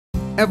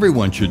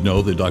Everyone should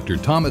know that Dr.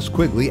 Thomas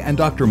Quigley and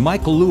Dr.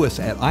 Michael Lewis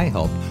at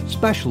EyeHealth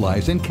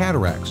specialize in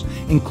cataracts,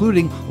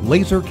 including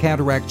laser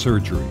cataract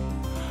surgery.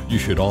 You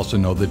should also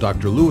know that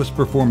Dr. Lewis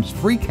performs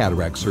free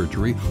cataract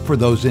surgery for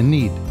those in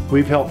need.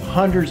 We've helped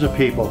hundreds of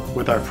people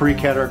with our free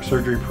cataract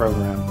surgery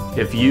program.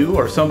 If you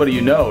or somebody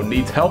you know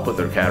needs help with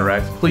their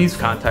cataracts, please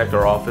contact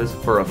our office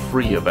for a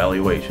free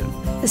evaluation.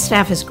 The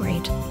staff is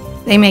great.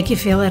 They make you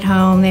feel at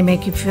home, they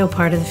make you feel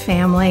part of the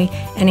family.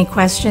 Any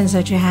questions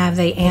that you have,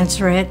 they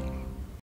answer it.